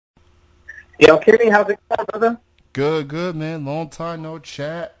Yo, Kenny, how's it going, brother? Good, good, man. Long time no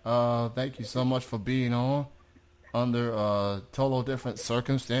chat. Thank you so much for being on. Under total different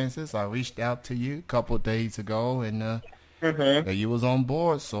circumstances, I reached out to you a couple of days ago, and Mm-hmm. you was on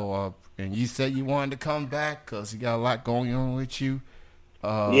board. So, and you said you wanted to come back because you got a lot going on with you.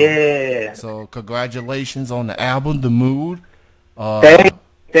 Uh, Yeah. so congratulations on the album, The Mood. Thank, Uh,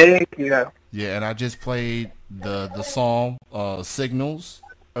 thank you. yeah, and I just played the song Signals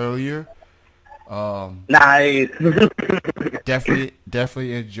earlier. Um, Nice.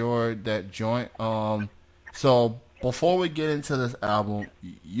 definitely enjoyed that joint. So before we get into this album,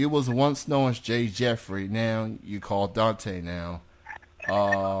 you was once known as Jay Jefe. Now you call Dontae now.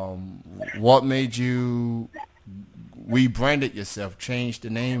 What made you rebranded yourself, changed the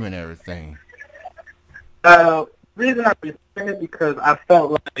name and everything? Reason I responded because I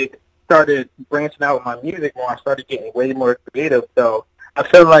felt like started branching out with my music more. I started getting way more creative. So I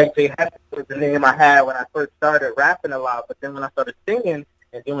feel like they had was the name I had when I first started rapping a lot. But then when I started singing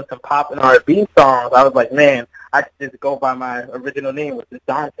and doing some pop and R&B songs, I was like, man, I should just go by my original name, which is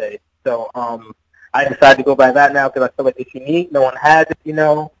Dante. So I decided to go by that now because I feel like it's unique. No one has it,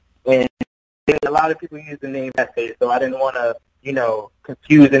 and a lot of people use the name Essay, so I didn't want to,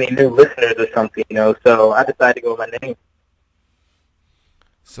 confuse any new listeners or something. So I decided to go with my name.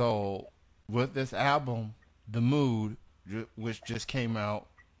 So with this album, The Mood, which just came out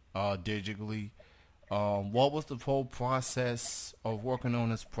digitally, what was the whole process of working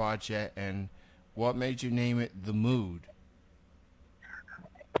on this project, and what made you name it The Mood?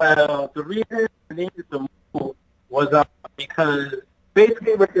 The reason I named it The Move was because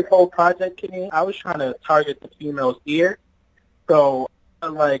basically with this whole project, Kenny, I was trying to target the female's ear. So I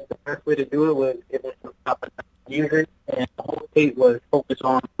felt like the best way to do it was give them some pop and music, and the whole tape was focused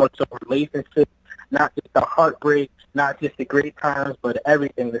on sorts of relationships, not just the heartbreak, not just the great times, but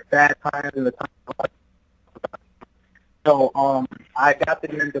everything, the sad times and the times of life. So I got the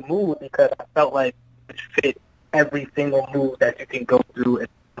name The Mood because I felt like it fit every single mood that you can go through, and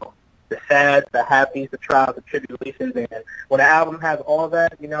the sad, the happy, the trials, the tribulations, and when an album has all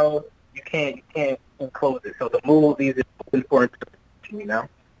that, you can't enclose it. So the mood leaves it open for interpretation.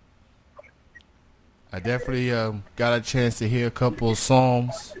 I definitely got a chance to hear a couple of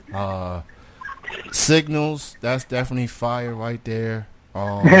songs. Signals, that's definitely fire right there.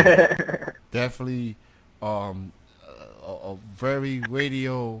 Definitely a very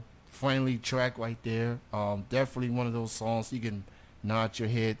radio friendly track right there. Definitely one of those songs you can nod your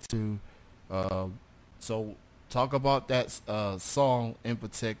head to. Uh, so talk about that song in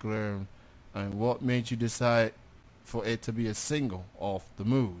particular, and what made you decide for it to be a single off The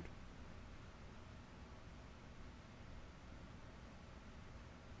Mood.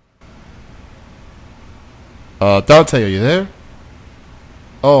 Dante, are you there?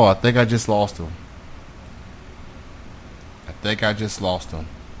 Oh, I think I just lost him. I think I just lost him.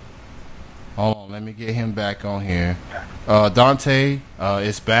 Hold on, let me get him back on here. Dante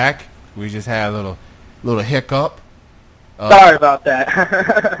is back. We just had a little hiccup. Sorry about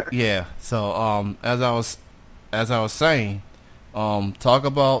that. Yeah. So as I was saying, talk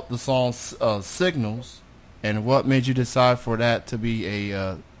about the song "Signals" and what made you decide for that to be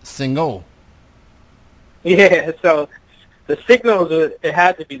a single. Yeah, so the signals, it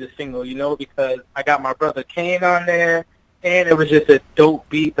had to be the single, because I got my brother Kane on there, and it was just a dope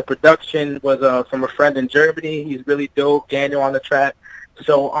beat. The production was from a friend in Germany. He's really dope. Daniel on the track.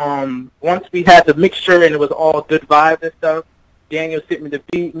 So once we had the mixture and it was all good vibes and stuff, Daniel sent me the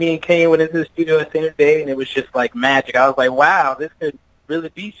beat. Me and Kane went into the studio the same day, and it was just like magic. I was like, wow, this could really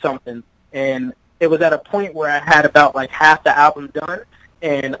be something. And it was at a point where I had about like half the album done,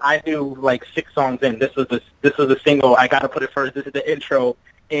 and I knew like 6 songs in. This was a single. I got to put it first. This is the intro,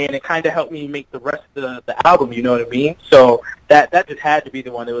 and it kind of helped me make the rest of the album. You know what I mean? So that just had to be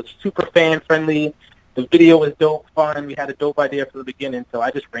the one. It was super fan friendly. The video was dope, fun. We had a dope idea from the beginning, so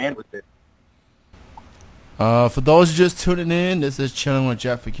I just ran with it. For those just tuning in, this is Chilling with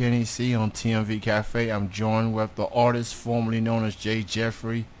Jeff McKinney C on TMV Cafe. I'm joined with the artist formerly known as Jay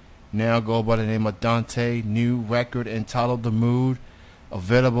Jefe, now go by the name of Dontae. New record entitled The Mood,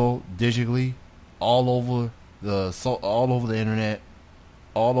 available digitally all over the internet,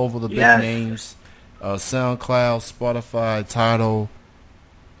 all over the big Yes. names, SoundCloud, Spotify, Tidal,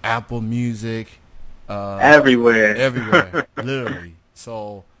 Apple Music, Everywhere. everywhere, literally.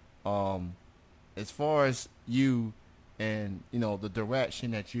 So, as far as you and the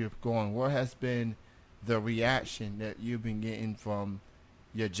direction that you're going, what has been the reaction that you've been getting from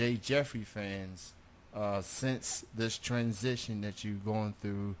your Jay Jefe fans since this transition that you're going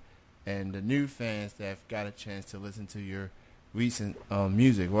through, and the new fans that have got a chance to listen to your recent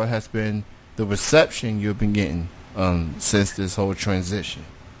music? What has been the reception you've been getting since this whole transition.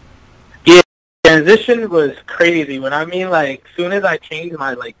 Yeah, transition was crazy. When I mean, like, soon as I changed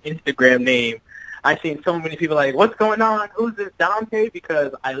my, like, Instagram name, I seen so many people like, what's going on? Who's this Dontae?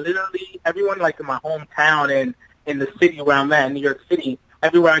 Because I literally, everyone, like, in my hometown and in the city where I'm at, in New York City,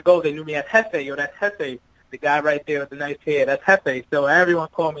 everywhere I go, they knew me as Jefe. Yo, that's Jefe. The guy right there with the nice hair, that's Jefe. So everyone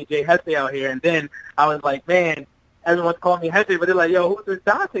called me Jay Jefe out here. And then I was like, man, everyone's calling me Jefe, but they're like, yo, who's this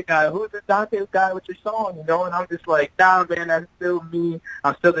Dontae guy? Who's this Dontae guy with your song, you know? And I'm just like, nah, man, that's still me.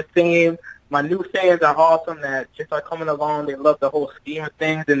 I'm still the same. My new fans are awesome that just are coming along. They love the whole scheme of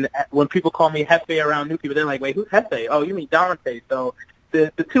things. And when people call me Jefe around new people, they're like, wait, who's Jefe? Oh, you mean Dontae. So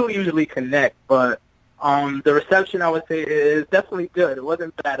the two usually connect. But the reception, I would say, is definitely good. It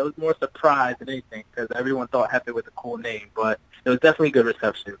wasn't bad. It was more surprise than anything because everyone thought Jefe was a cool name. But it was definitely good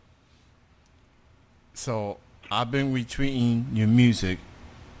reception. So I've been retweeting your music.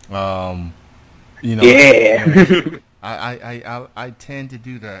 You know, Yeah. I tend to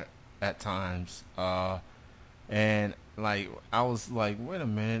do that at times. And like I was like, wait a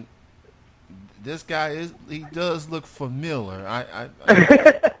minute, this guy he does look familiar.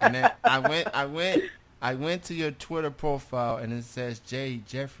 And then I went to your Twitter profile and it says Jay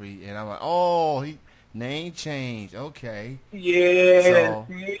Jefe, and I'm like, oh, he name change, okay. Yeah.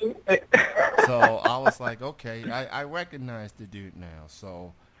 So I was like, okay, I recognize the dude now.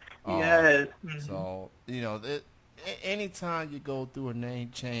 So yes. So you know, anytime you go through a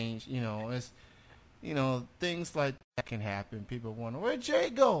name change, you know, it's, you know, things like that can happen. People wonder, where'd Jay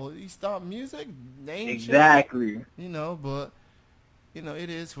go? He stopped music? Name exactly. change? You know, but you know, it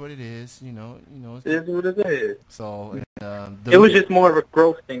is what it is. You know, it is what it is. So it was just more of a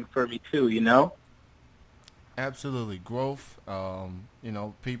growth thing for me too. You know. Absolutely, growth. You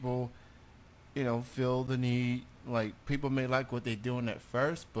know, people, you know, feel the need. Like, people may like what they're doing at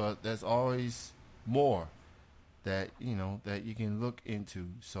first, but there's always more that, you know, that you can look into.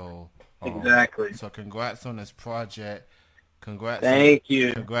 So exactly. So congrats on this project. Thank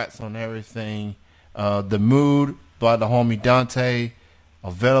you. Congrats on everything. The Mood by the homie Dontae,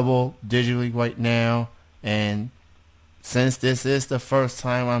 available digitally right now. And since this is the first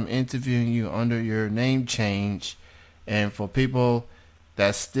time I'm interviewing you under your name change, and for people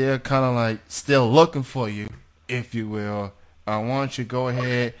that's still kind of like still looking for you, if you will, I want you to go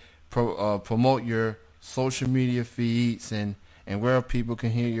ahead, promote your social media feeds and where people can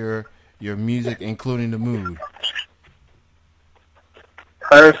hear your music, including The Mood.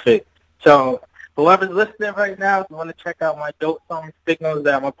 Perfect. So whoever's listening right now, if you want to check out my dope song Signals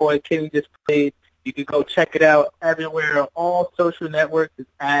that my boy Kenny just played, you can go check it out everywhere on all social networks. It's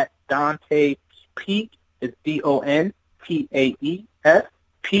at Dontae Peak. It's DontaeS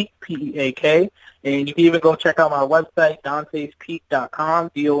Peak, Peak. And you can even go check out my website, dontaespeak.com,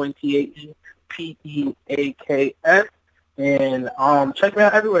 DontaePeaks. And check me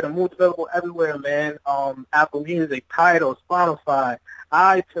out everywhere. The Mood's available everywhere, man. Apple Music, Tidal, Spotify,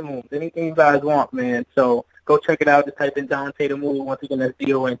 iTunes, anything you guys want, man. So go check it out. Just type in Dontae the Mood. Once again, that's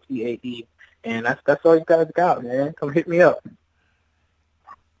Dontae. And that's all you guys got, man. Come hit me up.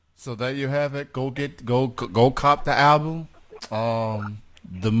 So there you have it. Go cop the album,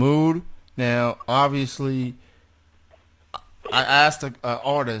 The Mood. Now, obviously, I asked an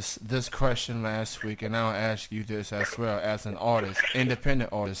artist this question last week, and I'll ask you this as well as an artist,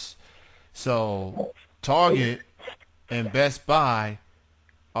 independent artist. So Target and Best Buy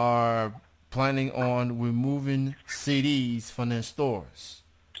are planning on removing CDs from their stores.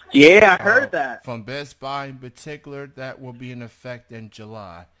 Yeah, I heard that. From Best Buy in particular, that will be in effect in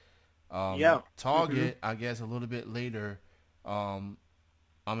July. Target, I guess, a little bit later. I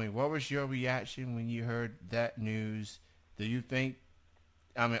mean, what was your reaction when you heard that news? Do you think?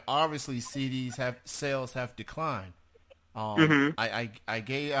 I mean, obviously, sales have declined. I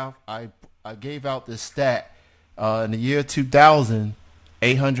gave out this stat. In the year 2000,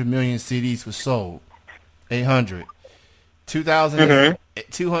 800 million CDs were sold. 800.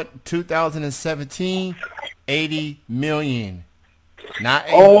 2017, 80 million. Not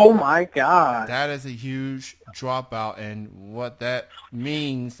 80. Oh my God. That is a huge dropout, and what that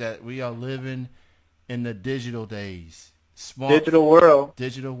means that we are living in the digital days. Digital world,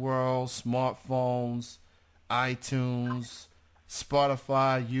 smartphones, iTunes,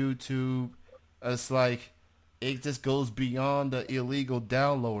 Spotify, YouTube. It's like it just goes beyond the illegal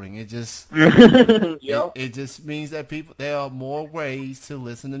downloading. It just it just means that there are more ways to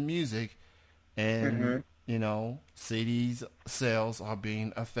listen to music, and you know, CDs sales are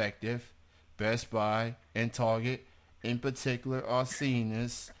being effective. Best Buy and Target in particular are seeing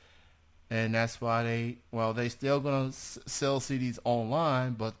this, and that's why they still gonna sell CDs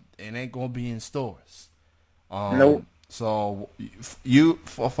online, but it ain't gonna be in stores. Nope. So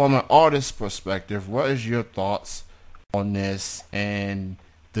from an artist's perspective, what is your thoughts on this? And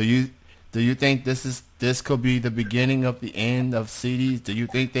do you think this could be the beginning of the end of CDs? Do you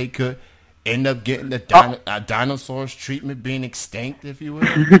think they could end up getting the dinosaurs treatment, being extinct, if you will?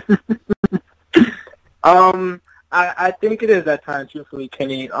 I think it is at times, truthfully,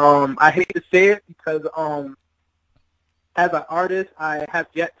 Kenny. I hate to say it because as an artist, I have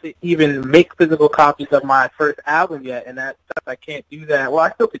yet to even make physical copies of my first album yet, and that stuff, I can't do that. Well,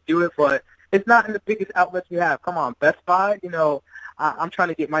 I still could do it, but it's not in the biggest outlets we have. Come on, Best Buy, I'm trying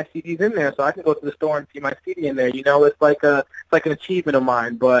to get my CDs in there so I can go to the store and see my CD in there. It's like an achievement of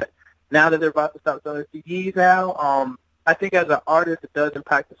mine. But now that they're about to stop selling CDs now, I think as an artist, it does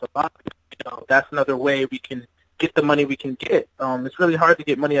impact us a lot. That's another way we can get the money we can get. It's really hard to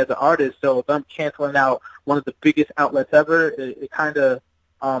get money as an artist, so them canceling out one of the biggest outlets ever, it kind of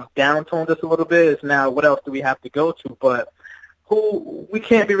downtoned us a little bit. It's now, what else do we have to go to? But we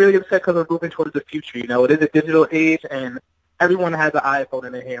can't be really upset because we're moving towards the future. It is a digital age, and everyone has an iPhone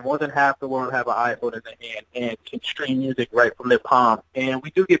in their hand. More than half the world have an iPhone in their hand and can stream music right from their palm. And we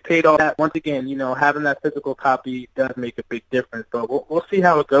do get paid all that. Once again, having that physical copy does make a big difference. But we'll see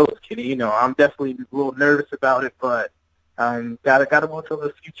how it goes, Kitty. I'm definitely a little nervous about it, but gotta move to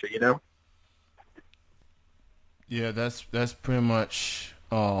the future. Yeah, that's pretty much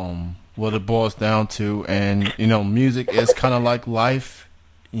what it boils down to. And music is kind of like life.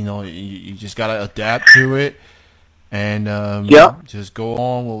 You just gotta adapt to it. And just go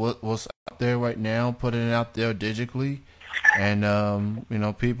on with what's out there right now, putting it out there digitally,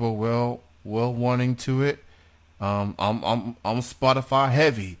 and people will wanting to it. I'm Spotify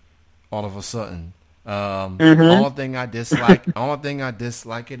heavy, all of a sudden. Only thing I dislike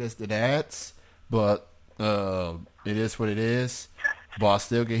it is the ads, but it is what it is. But I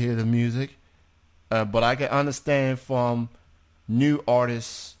still can hear the music. But I can understand from new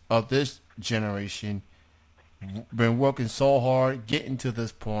artists of this generation. Been working so hard getting to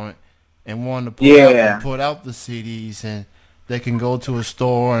this point and wanting to put out the CDs, and they can go to a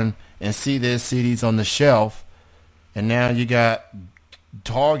store and see their CDs on the shelf. And now you got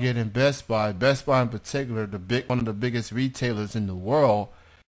Target and Best Buy in particular, one of the biggest retailers in the world,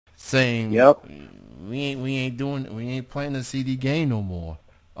 saying we ain't playing the CD game no more.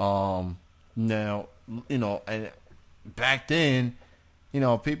 Now and back then,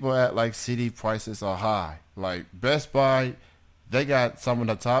 people act like CD prices are high. Like Best Buy, they got some of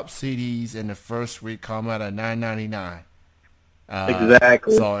the top CDs in the first week come out at $9.99.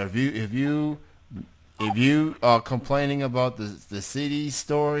 Exactly. So if you are complaining about the CD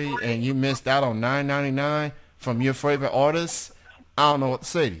story and you missed out on $9.99 from your favorite artist, I don't know what to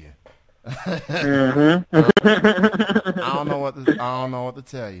say to you. I don't know what to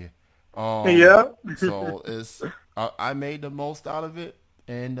tell you. So I made the most out of it,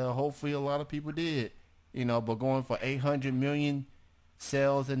 and hopefully a lot of people did. But going for 800 million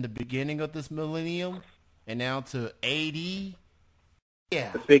sales in the beginning of this millennium, and now to 80,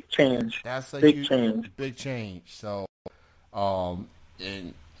 a big change. That's a big change. Big change. So,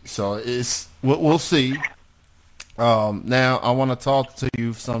 and so it's we'll see. Now I want to talk to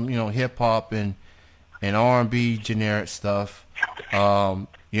you some hip hop and R&B generic stuff.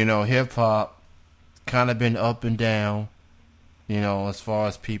 Hip hop kind of been up and down. As far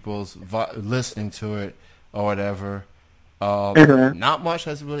as people's listening to it or whatever. Not much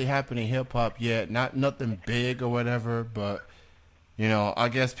has really happened in hip-hop yet. Nothing big or whatever, but, I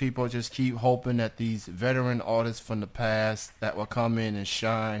guess people just keep hoping that these veteran artists from the past that will come in and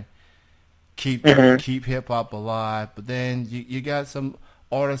shine, keep hip-hop alive. But then you got some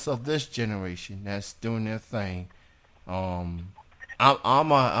artists of this generation that's doing their thing. I'm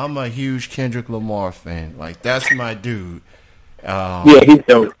a huge Kendrick Lamar fan. Like, that's my dude. He's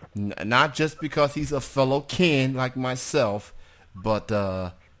dope. Not just because he's a fellow kin like myself, but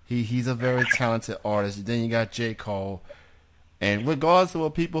he's a very talented artist. Then you got J. Cole. And regardless of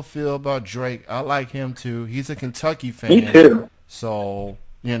what people feel about Drake, I like him too. He's a Kentucky fan. Me too. So,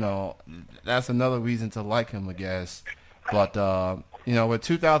 that's another reason to like him, I guess. But, with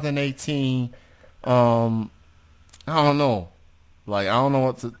 2018, I don't know. Like, I don't know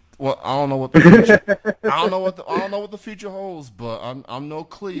what the future. I don't know what the future holds, but I'm no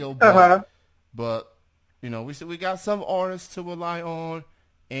Cleo. But we got some artists to rely on,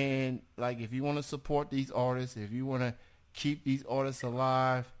 and like if you want to support these artists, if you want to keep these artists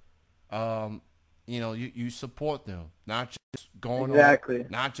alive, you support them, not just going on,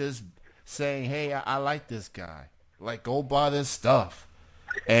 not just saying, hey, I like this guy. Like, go buy this stuff,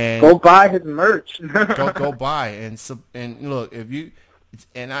 and go buy his merch. go buy and look, if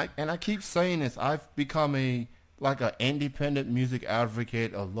I keep saying this. I've become an independent music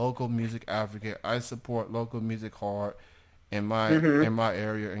advocate, a local music advocate. I support local music hard in my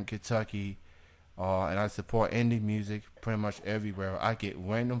area in Kentucky, and I support indie music pretty much everywhere. I get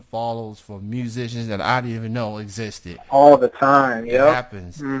random follows from musicians that I didn't even know existed. All the time, It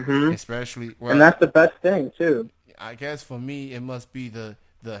happens, Mm-hmm. especially. And that's the best thing too. I guess for me, it must be the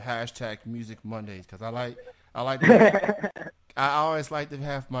hashtag Music Mondays because I like to, I always like to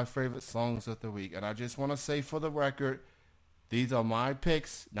have my favorite songs of the week, and I just want to say for the record, these are my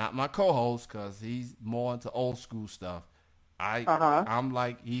picks, not my co-host, because he's more into old school stuff. I'm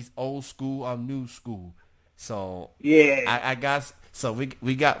like he's old school, I'm new school, so Yeah. I got so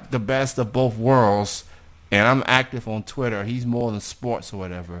we got the best of both worlds, and I'm active on Twitter. He's more than sports or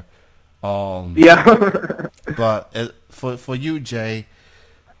whatever. Yeah. But for you, Jay,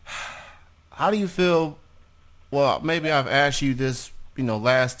 how do you feel? Well, maybe I've asked you this,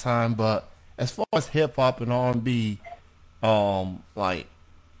 last time, but as far as hip hop and R&B, like,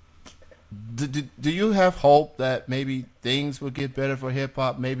 do you have hope that maybe things would get better for hip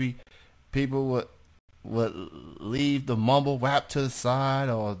hop? Maybe people would leave the mumble rap to the side,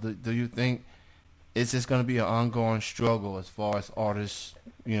 or do you think it's just going to be an ongoing struggle as far as artists,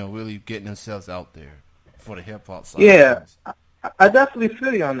 really getting themselves out there for the hip hop side? Yeah. I definitely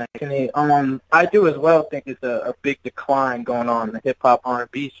feel you on that, Kenny. I do as well think it's a big decline going on in the hip-hop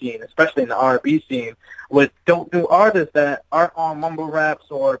R&B scene, especially in the R&B scene, with dope new artists that aren't on mumble raps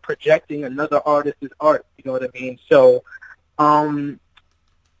or projecting another artist's art, you know what I mean? So,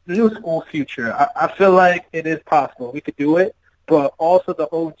 new school future. I feel like it is possible. We could do it, but also the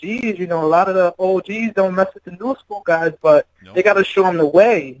OGs, a lot of the OGs don't mess with the new school guys, but they got to show them the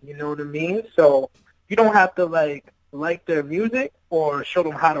way, you know what I mean? So you don't have to, like their music or show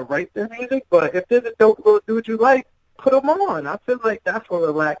them how to write their music, but if there's a dope little dude you like, put them on. I feel like that's what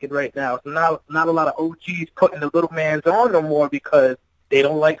we're lacking right now. So not a lot of OGs putting the little mans on no more because they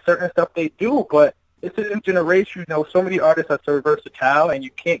don't like certain stuff they do, but it's a new generation, so many artists are so versatile, and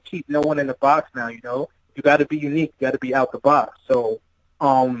you can't keep no one in the box now, You got to be unique. You got to be out the box. So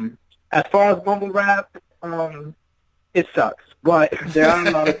as far as mumble rap, it sucks, but there are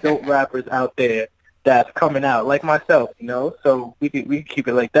a lot of dope rappers out there that's coming out, like myself, so we can keep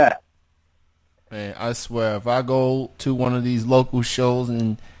it like that. Man, I swear, if I go to one of these local shows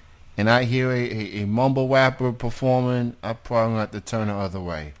and I hear a mumble rapper performing, I probably have to turn the other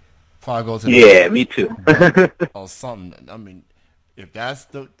way. Probably go to me too. or something. I mean, if that's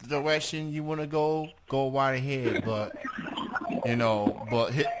the direction you want to go right ahead. But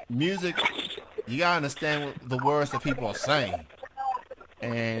music, you gotta understand what the words that people are saying.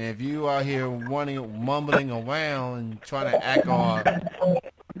 And if you are here mumbling around and trying to act or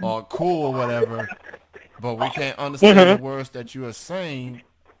cool or whatever, but we can't understand the words that you are saying,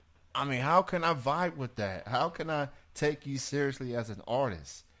 I mean, how can I vibe with that? How can I take you seriously as an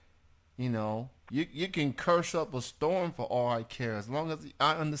artist? You can curse up a storm for all I care, as long as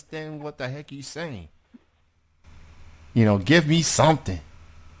I understand what the heck you're saying. Give me something.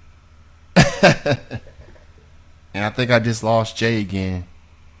 And I think I just lost Jay again.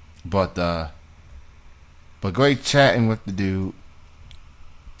 But great chatting with the dude.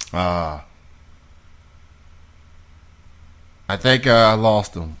 I think I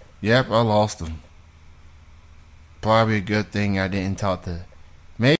lost him. Yep, I lost him. Probably a good thing I didn't talk to